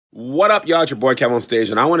What up, y'all? It's your boy Kev on stage,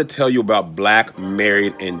 and I want to tell you about Black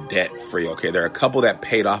Married and Debt Free. Okay, there are a couple that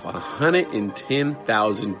paid off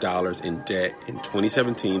 $110,000 in debt in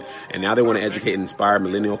 2017, and now they want to educate and inspire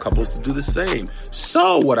millennial couples to do the same.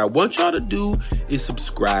 So what I want y'all to do is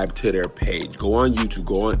subscribe to their page. Go on YouTube,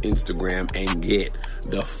 go on Instagram, and get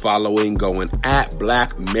the following going at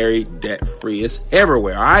Black Married Debt Free. It's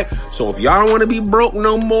everywhere, all right? So if y'all don't want to be broke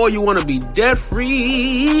no more, you want to be debt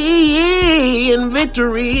free in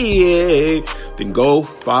victory, then go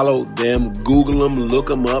follow them, Google them, look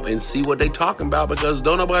them up, and see what they talking about, because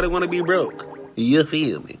don't nobody want to be broke. You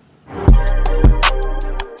feel me?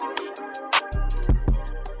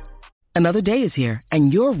 Another day is here,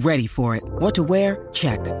 and you're ready for it. What to wear?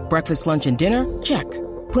 Check. Breakfast, lunch, and dinner? Check.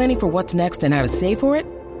 Planning for what's next and how to save for it?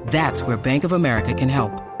 That's where Bank of America can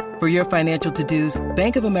help. For your financial to-dos,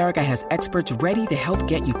 Bank of America has experts ready to help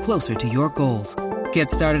get you closer to your goals. Get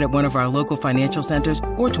started at one of our local financial centers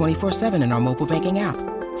or 24/7 in our mobile banking app.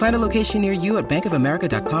 Find a location near you at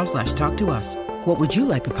bankofamerica.com/talktous. What would you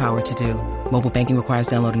like the power to do? Mobile banking requires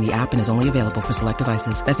downloading the app and is only available for select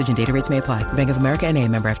devices. Message and data rates may apply. Bank of America N.A.,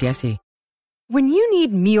 member FDIC. When you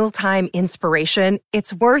need mealtime inspiration,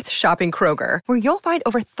 it's worth shopping Kroger, where you'll find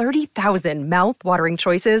over 30,000 mouth-watering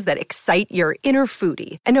choices that excite your inner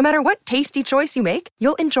foodie. And no matter what tasty choice you make,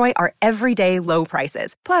 you'll enjoy our everyday low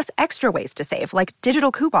prices, plus extra ways to save, like digital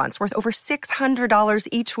coupons worth over $600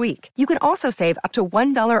 each week. You can also save up to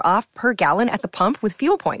 $1 off per gallon at the pump with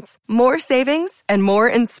fuel points. More savings and more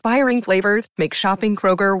inspiring flavors make shopping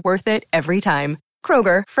Kroger worth it every time.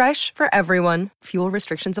 Kroger, fresh for everyone. Fuel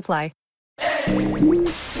restrictions apply.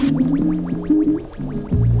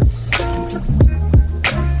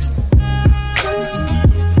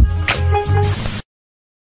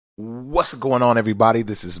 What's going on, everybody?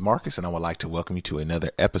 This is Marcus, and I would like to welcome you to another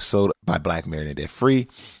episode by Black Married and Debt Free.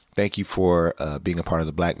 Thank you for being a part of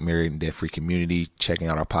the Black Married and Debt Free community, checking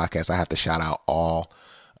out our podcast. I have to shout out all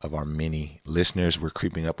of our many listeners. We're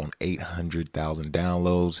creeping up on 800,000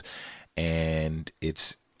 downloads, and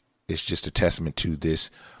it's just a testament to this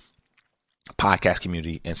podcast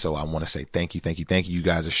community. And so I want to say thank you. You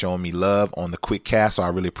guys are showing me love on the quick cast, so I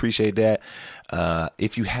really appreciate that.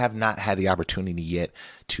 If you have not had the opportunity yet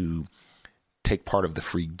to take part of the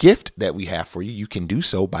free gift that we have for you, you can do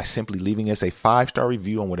so by simply leaving us a 5-star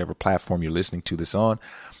review on whatever platform you're listening to this on.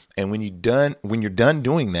 And when you're done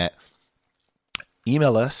doing that,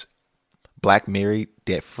 email us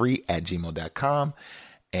blackmarrieddebtfree@gmail.com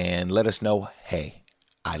and let us know, hey,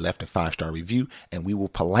 I left a 5-star review, and we will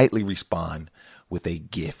politely respond with a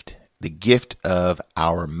gift. The gift of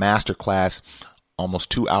our masterclass,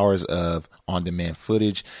 almost 2 hours of on-demand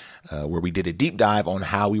footage, where we did a deep dive on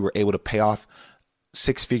how we were able to pay off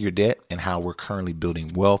 6-figure debt and how we're currently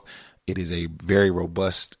building wealth. It is a very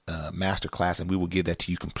robust masterclass, and we will give that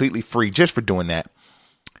to you completely free just for doing that.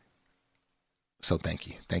 So thank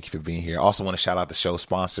you. Thank you for being here. I also want to shout out the show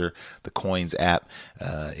sponsor, the Coins app.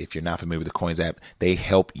 If you're not familiar with the Coins app, they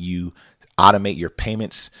help you automate your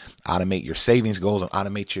payments, automate your savings goals, and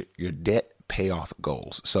automate your debt payoff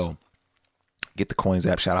goals. So get the Coins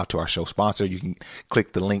app. Shout out to our show sponsor. You can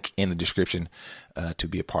click the link in the description to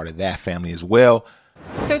be a part of that family as well.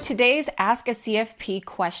 So today's Ask a CFP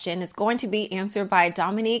question is going to be answered by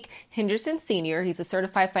Dominique Henderson Sr. He's a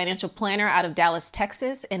certified financial planner out of Dallas,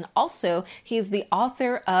 Texas. And also he's the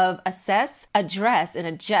author of Assess, Address, and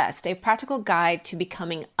Adjust, a practical guide to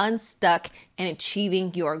becoming unstuck and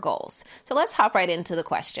achieving your goals. So let's hop right into the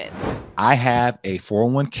question. I have a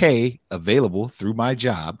 401k available through my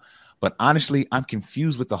job, but honestly, I'm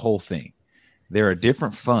confused with the whole thing. There are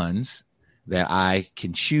different funds that I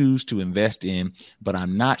can choose to invest in, but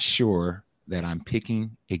I'm not sure that I'm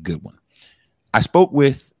picking a good one. I spoke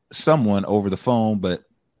with someone over the phone, but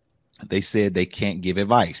they said they can't give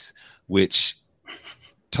advice, which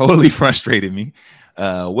totally frustrated me.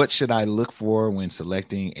 What should I look for when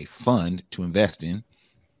selecting a fund to invest in?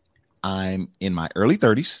 I'm in my early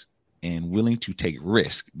 30s and willing to take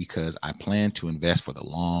risk because I plan to invest for the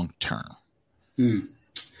long term.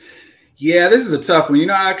 Yeah, this is a tough one.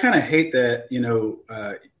 I kind of hate that,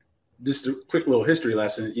 just a quick little history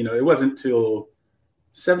lesson. It wasn't until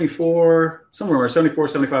 74, somewhere around 74,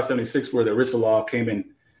 75, 76, where the ERISA law came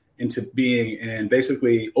into being, and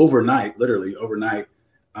basically literally overnight,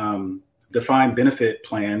 defined benefit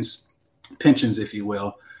plans, pensions, if you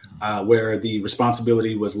will, where the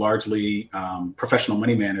responsibility was largely professional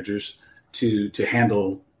money managers to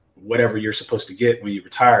handle whatever you're supposed to get when you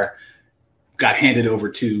retire, got handed over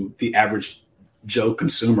to the average Joe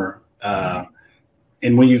consumer.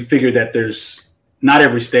 And when you figure that not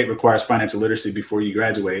every state requires financial literacy before you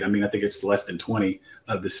graduate. I mean, I think it's less than 20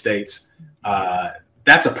 of the states.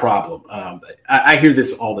 that's a problem. I hear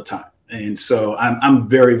this all the time. And so I'm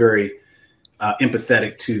very, very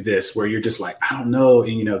empathetic to this, where you're just like, I don't know.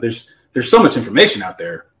 And, there's so much information out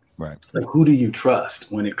there. Right. Like, who do you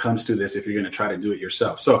trust when it comes to this if you're going to try to do it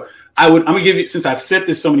yourself? So I'm going to give you, since I've said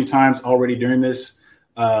this so many times already during this,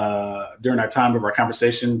 during our time of our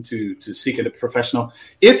conversation, to seek a professional.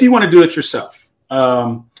 If you want to do it yourself,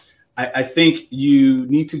 I think you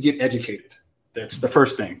need to get educated. That's the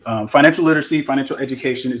first thing. Financial literacy, financial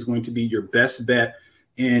education is going to be your best bet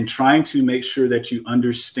in trying to make sure that you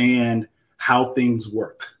understand how things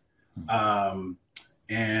work.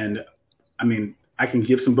 And I mean, I can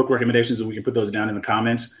give some book recommendations and we can put those down in the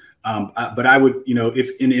comments. But I would,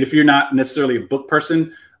 if you're not necessarily a book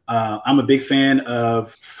person, I'm a big fan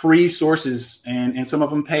of free sources and some of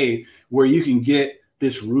them paid, where you can get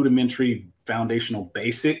this rudimentary foundational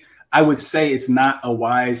basic. I would say it's not a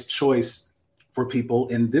wise choice for people.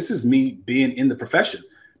 And this is me being in the profession.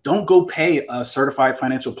 Don't go pay a certified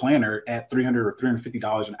financial planner at $300 or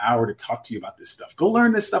 $350 an hour to talk to you about this stuff. Go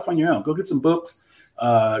learn this stuff on your own. Go get some books.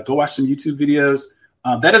 Go watch some YouTube videos.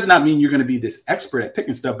 That does not mean you're going to be this expert at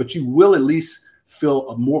picking stuff, but you will at least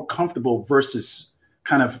feel more comfortable versus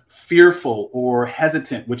kind of fearful or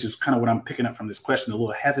hesitant, which is kind of what I'm picking up from this question, a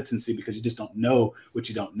little hesitancy because you just don't know what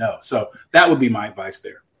you don't know. So that would be my advice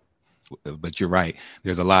there. But you're right.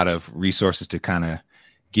 There's a lot of resources to kind of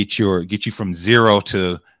get you from zero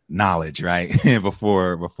to knowledge, right?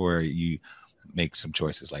 before you make some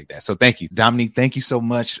choices like that. So thank you, Dominique. Thank you so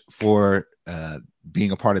much for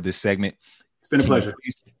being a part of this segment. It's been a pleasure.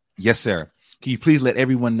 Yes, sir. Can you please let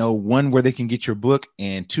everyone know, one, where they can get your book,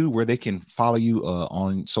 and two, where they can follow you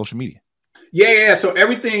on social media? Yeah. So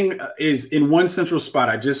everything is in one central spot.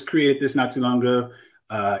 I just created this not too long ago.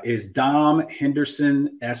 Is Dom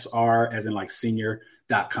Henderson SR, as in like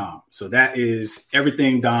senior.com. So that is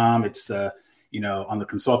everything, Dom. It's on the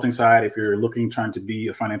consulting side, if you're trying to be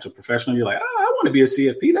a financial professional, you're like, I want to be a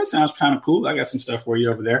CFP. That sounds kind of cool. I got some stuff for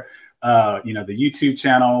you over there. The YouTube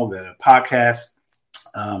channel, the podcast,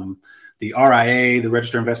 the RIA, the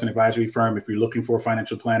Registered Investment Advisory Firm. If you're looking for a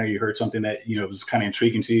financial planner, you heard something that, was kind of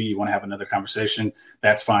intriguing to you, you want to have another conversation,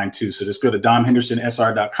 that's fine too. So just go to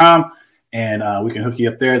domhendersonsr.com and we can hook you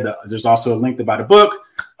up there. There's also a link to buy the book.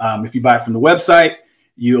 If you buy it from the website,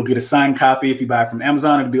 you'll get a signed copy. If you buy it from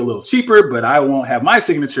Amazon, it'll be a little cheaper, but I won't have my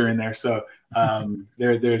signature in there. So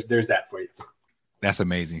there's that for you. That's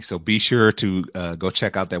amazing. So be sure to go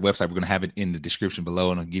check out that website. We're going to have it in the description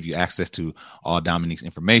below, and I'll give you access to all Dominique's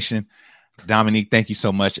information. Dominique, thank you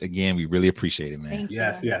so much again. We really appreciate it, man. Thank you.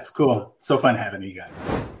 Yes. Cool. So fun having you guys.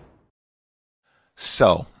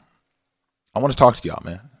 So I want to talk to y'all,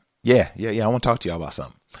 man. Yeah. I want to talk to y'all about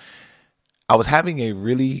something. I was having a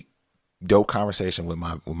really dope conversation with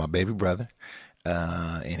my baby brother.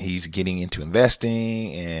 And he's getting into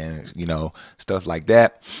investing and, stuff like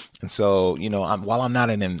that. And so, while I'm not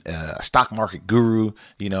a stock market guru,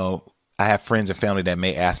 I have friends and family that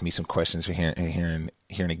may ask me some questions here and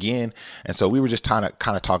again. And so we were just kind of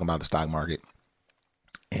talking about the stock market.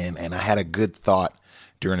 And I had a good thought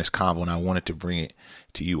during this convo, and I wanted to bring it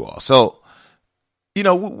to you all. So,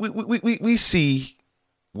 we see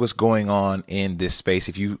what's going on in this space.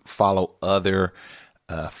 If you follow other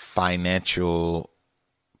financial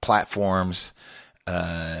platforms,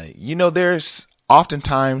 there's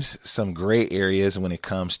oftentimes some gray areas when it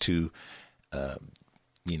comes to,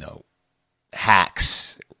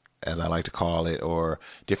 hacks, as I like to call it, or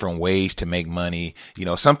different ways to make money.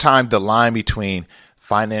 Sometimes the line between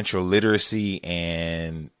financial literacy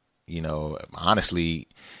and, honestly,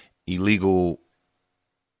 illegal,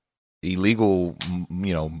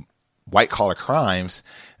 white collar crimes,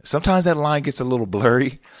 sometimes that line gets a little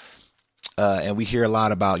blurry. And we hear a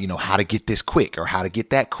lot about, how to get this quick, or how to get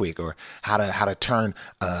that quick, or how to turn,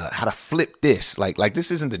 how to flip this. Like this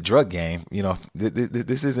isn't the drug game,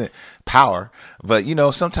 this isn't power, but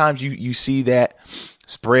sometimes you see that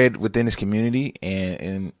spread within this community,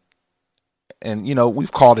 and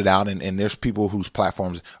we've called it out, and there's people whose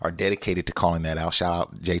platforms are dedicated to calling that out. Shout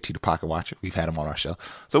out JT the Pocket Watcher. We've had him on our show.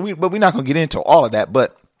 But we're not going to get into all of that,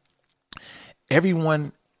 but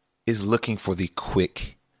everyone is looking for the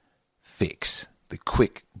quick fix, the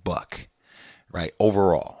quick buck, right?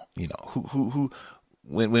 Overall,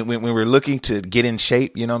 when we're looking to get in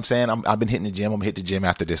shape, you know what I'm saying? I've been hitting the gym. I'm gonna hit the gym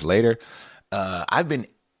after this later. I've been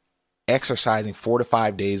exercising 4 to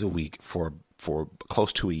 5 days a week for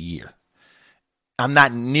close to a year. I'm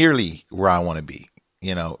not nearly where I want to be.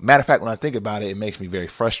 Matter of fact, when I think about it, it makes me very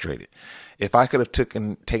frustrated. If I could have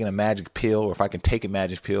taken a magic pill, or if I can take a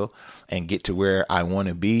magic pill and get to where I want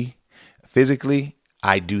to be physically,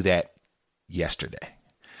 I do that yesterday.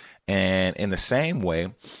 And in the same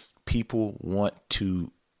way, people want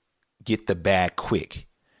to get the bag quick.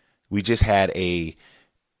 We just had a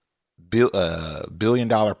 $1 billion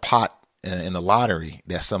pot in the lottery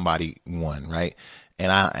that somebody won, right?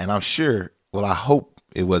 And I'm sure, well, I hope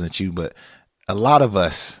it wasn't you, but a lot of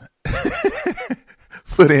us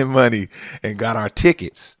put in money and got our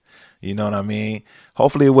tickets. You know what I mean?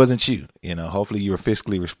 Hopefully it wasn't you. Hopefully you were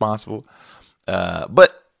fiscally responsible.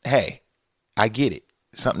 But hey, I get it.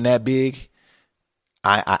 Something that big,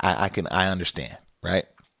 I understand, right?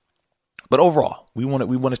 But overall, we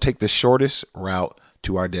want to take the shortest route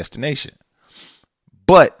to our destination.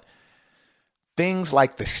 But things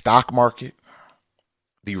like the stock market,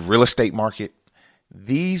 the real estate market,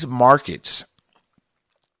 these markets,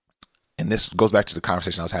 and this goes back to the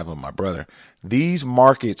conversation I was having with my brother, these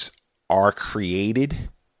markets are created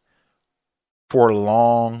for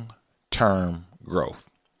long-term growth.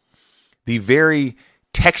 The very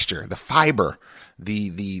texture, the fiber,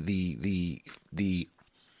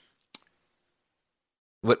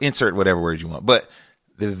 insert whatever word you want, but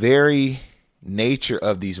the very nature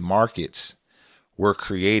of these markets were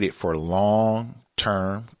created for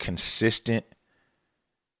long-term, consistent,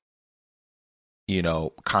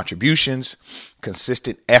 contributions,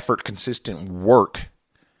 consistent effort, consistent work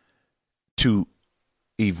to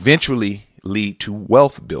eventually lead to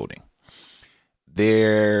wealth building.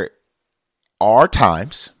 There are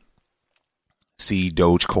times, see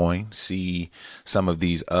Dogecoin, see some of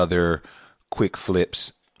these other quick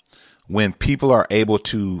flips, when people are able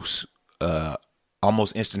to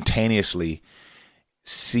almost instantaneously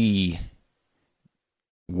see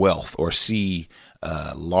wealth or see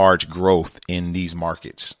large growth in these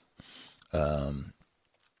markets,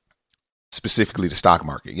 specifically the stock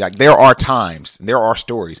market. Like, there are times, there are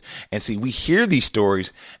stories, and see, we hear these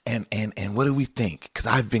stories, and what do we think? Because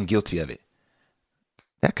I've been guilty of it.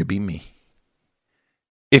 That could be me.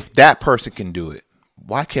 If that person can do it,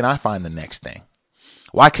 why can't I find the next thing?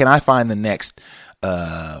 Why can't I find the next?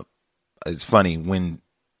 It's funny,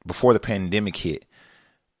 before the pandemic hit,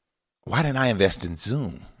 why didn't I invest in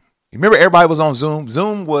Zoom? You remember everybody was on Zoom?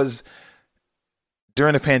 Zoom was,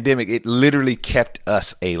 during the pandemic, it literally kept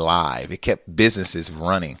us alive. It kept businesses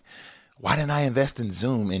running. Why didn't I invest in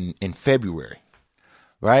Zoom in February,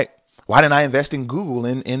 right? Why didn't I invest in Google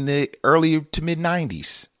in the early to mid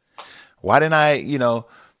 90s? Why didn't I,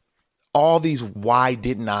 all these why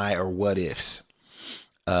didn't I or what ifs.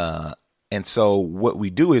 And so what we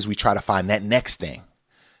do is we try to find that next thing,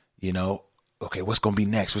 okay, what's going to be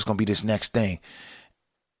next? What's going to be this next thing?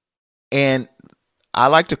 And I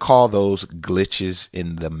like to call those glitches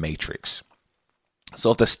in the matrix.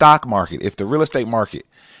 So if the stock market, if the real estate market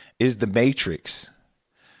is the matrix,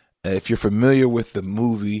 if you're familiar with the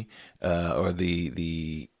movie or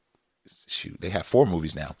they have 4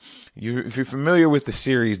 movies now. If you're familiar with the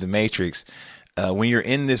series, The Matrix, when you're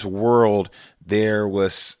in this world, there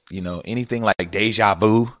was, anything like deja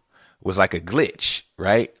vu was like a glitch,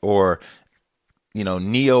 right? Or,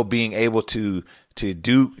 Neo being able to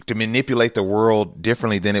manipulate the world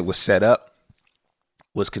differently than it was set up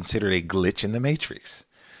was considered a glitch in the matrix.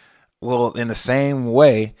 Well, in the same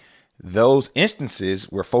way, those instances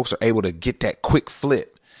where folks are able to get that quick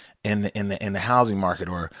flip in the housing market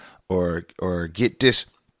or get this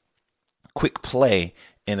quick play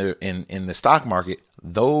in the stock market,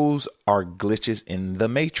 those are glitches in the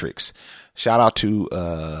matrix. Shout out to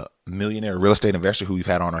a millionaire real estate investor who we've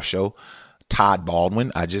had on our show, Todd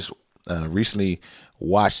Baldwin. I just recently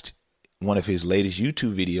watched one of his latest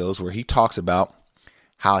YouTube videos where he talks about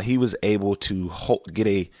how he was able to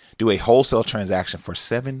do a wholesale transaction for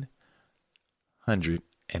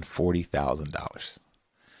 $740,000.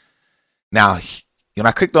 Now, when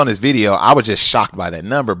I clicked on this video, I was just shocked by that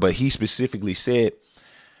number, but he specifically said,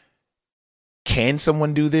 can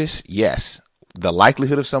someone do this? Yes. The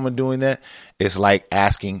likelihood of someone doing that is like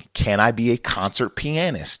asking, can I be a concert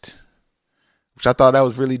pianist? Which I thought that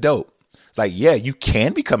was really dope. It's like, yeah, you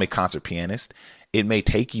can become a concert pianist. It may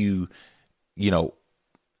take you,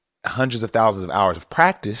 hundreds of thousands of hours of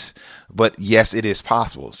practice, but yes, it is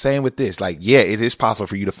possible. Same with this. Like, yeah, it is possible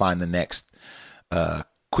for you to find the next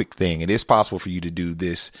quick thing. It is possible for you to do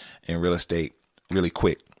this in real estate really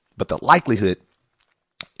quick, but the likelihood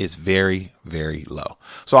is very, very low.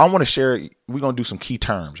 So I want to share, we're going to do some key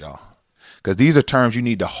terms, y'all, because these are terms you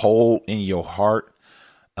need to hold in your heart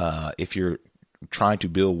if you're trying to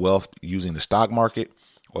build wealth using the stock market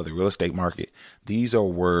or the real estate market. These are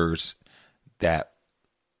words that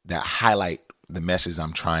highlight the message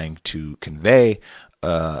I'm trying to convey,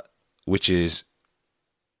 which is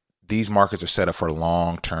these markets are set up for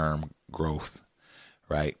long-term growth,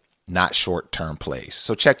 right? not short-term plays.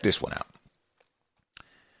 So check this one out.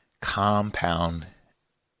 Compound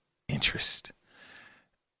interest.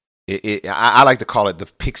 I like to call it the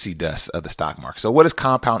pixie dust of the stock market. So what is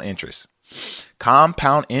compound interest?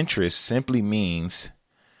 Compound interest simply means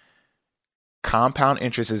compound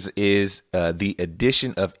interest is the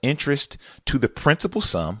addition of interest to the principal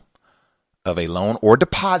sum of a loan or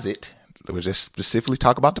deposit. We'll just specifically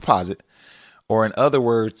talk about deposit. Or in other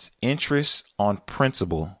words, interest on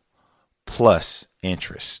principal plus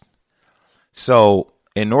interest. So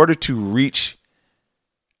in order to reach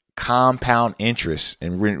compound interest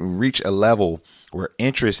and reach a level where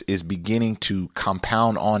interest is beginning to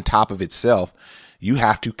compound on top of itself, you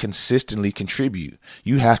have to consistently contribute.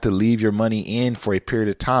 You have to leave your money in for a period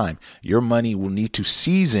of time. Your money will need to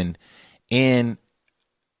season in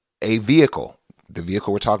a vehicle. The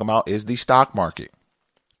vehicle we're talking about is the stock market.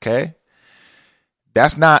 Okay?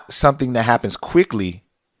 That's not something that happens quickly,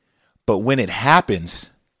 but when it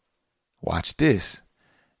happens, watch this.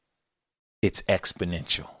 It's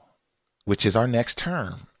exponential, which is our next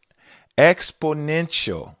term.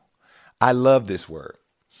 Exponential. I love this word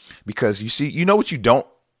because you know what you don't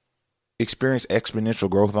experience exponential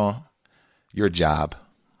growth on? Your job.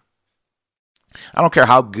 I don't care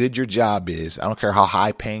how good your job is. I don't care how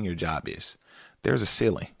high paying your job is. There's a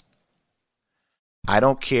ceiling. I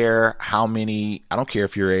don't care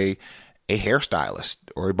if you're a hairstylist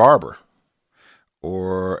or a barber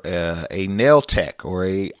or a nail tech or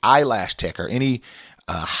a eyelash tech or any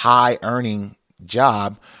high earning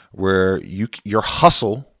job where your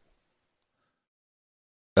hustle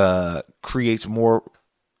creates more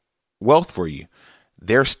wealth for you.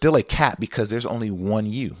 There's still a cap because there's only one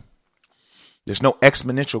you. There's no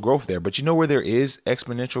exponential growth there. But you know where there is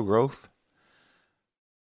exponential growth?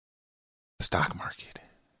 The stock market,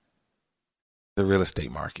 the real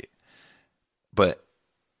estate market. But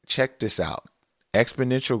check this out.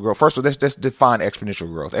 Exponential growth. First of all, let's define exponential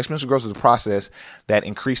growth. Exponential growth is a process that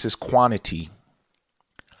increases quantity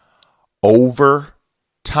over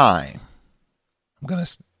time. I'm going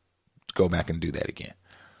to go back and do that again.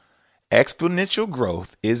 Exponential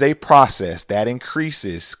growth is a process that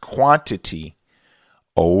increases quantity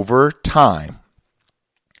over time.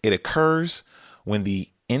 It occurs when the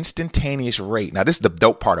instantaneous rate. Now, this is the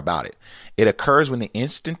dope part about it. It occurs when the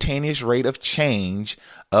instantaneous rate of change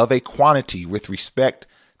of a quantity with respect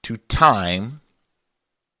to time,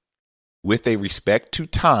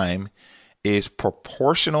 is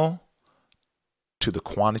proportional to the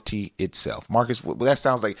quantity itself. Marcus, that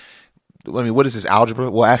sounds like, what is this, algebra?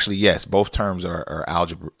 Well, actually, yes, both terms are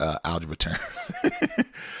algebra terms.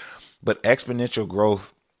 But exponential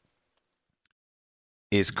growth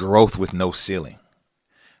is growth with no ceiling.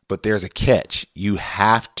 But there's a catch. This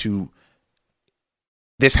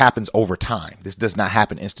happens over time. This does not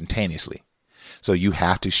happen instantaneously. So you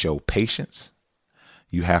have to show patience.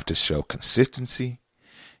 You have to show consistency.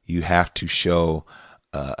 You have to show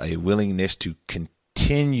a willingness to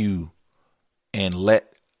continue and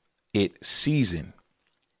let it season.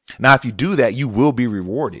 Now, if you do that, you will be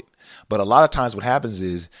rewarded. But a lot of times what happens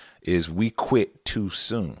is we quit too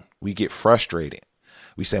soon. We get frustrated.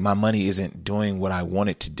 We say, my money isn't doing what I want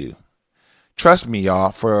it to do. Trust me,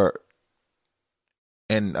 y'all,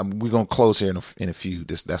 and we're going to close here in a few.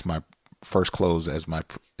 That's my first close as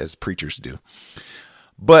preachers do.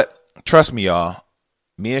 But trust me, y'all,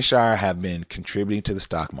 me and Shire have been contributing to the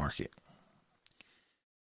stock market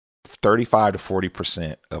 35 to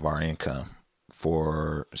 40% of our income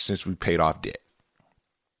since we paid off debt.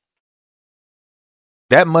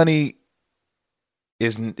 That money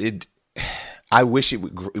I wish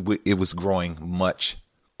it was growing much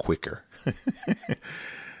quicker.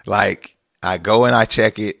 Like, I go and I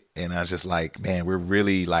check it and I was just like, man, we're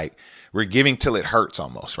giving till it hurts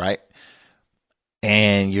almost, right?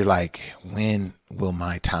 And you're like, when will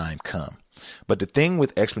my time come? But the thing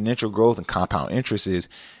with exponential growth and compound interest is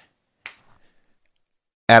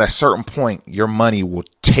at a certain point, your money will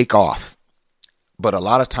take off. But a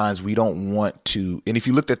lot of times we don't want to. And if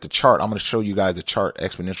you looked at the chart, I'm going to show you guys the chart,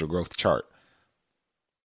 exponential growth chart.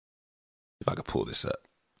 If I could pull this up.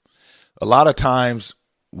 A lot of times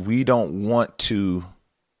we don't want to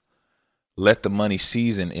let the money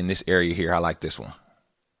season in this area here. I like this one.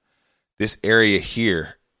 This area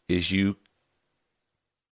here is you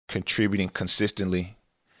contributing consistently.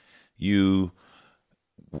 You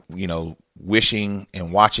wishing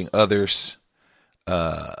and watching others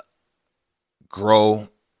grow,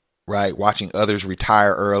 right? Watching others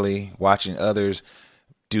retire early, watching others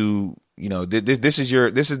do. This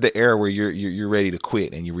is the era where you're ready to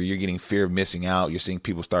quit and you're getting fear of missing out. You're seeing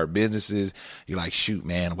people start businesses. You're like, shoot,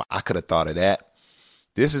 man, I could have thought of that.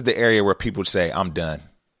 This is the area where people say, I'm done.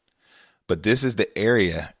 But this is the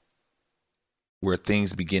area where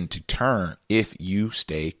things begin to turn if you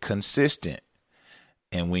stay consistent.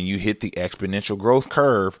 And when you hit the exponential growth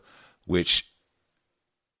curve, which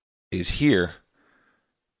is here,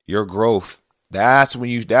 your growth, that's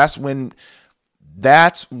when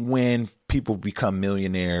people become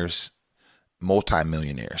millionaires,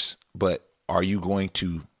 multimillionaires. But are you going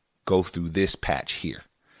to go through this patch here?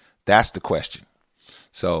 That's the question.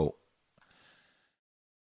 So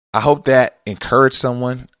I hope that encouraged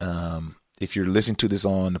someone. If you're listening to this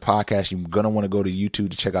on the podcast, you're going to want to go to YouTube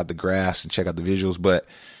to check out the graphs and check out the visuals, but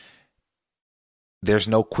there's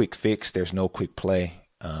no quick fix. There's no quick play.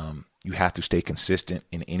 You have to stay consistent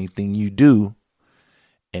in anything you do.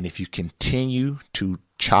 And if you continue to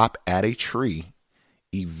chop at a tree,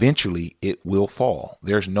 eventually it will fall.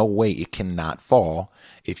 There's no way it cannot fall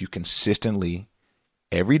if you consistently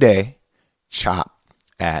every day chop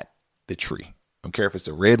at the tree. I don't care if it's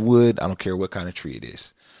a redwood. I don't care what kind of tree it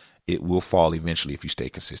is. It will fall eventually if you stay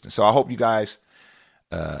consistent. So I hope you guys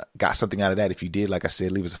got something out of that. If you did, like I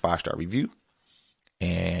said, leave us a 5-star review.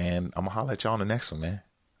 And I'm going to holler at y'all on the next one, man.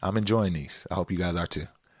 I'm enjoying these. I hope you guys are too.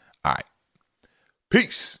 All right.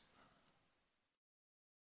 Peace.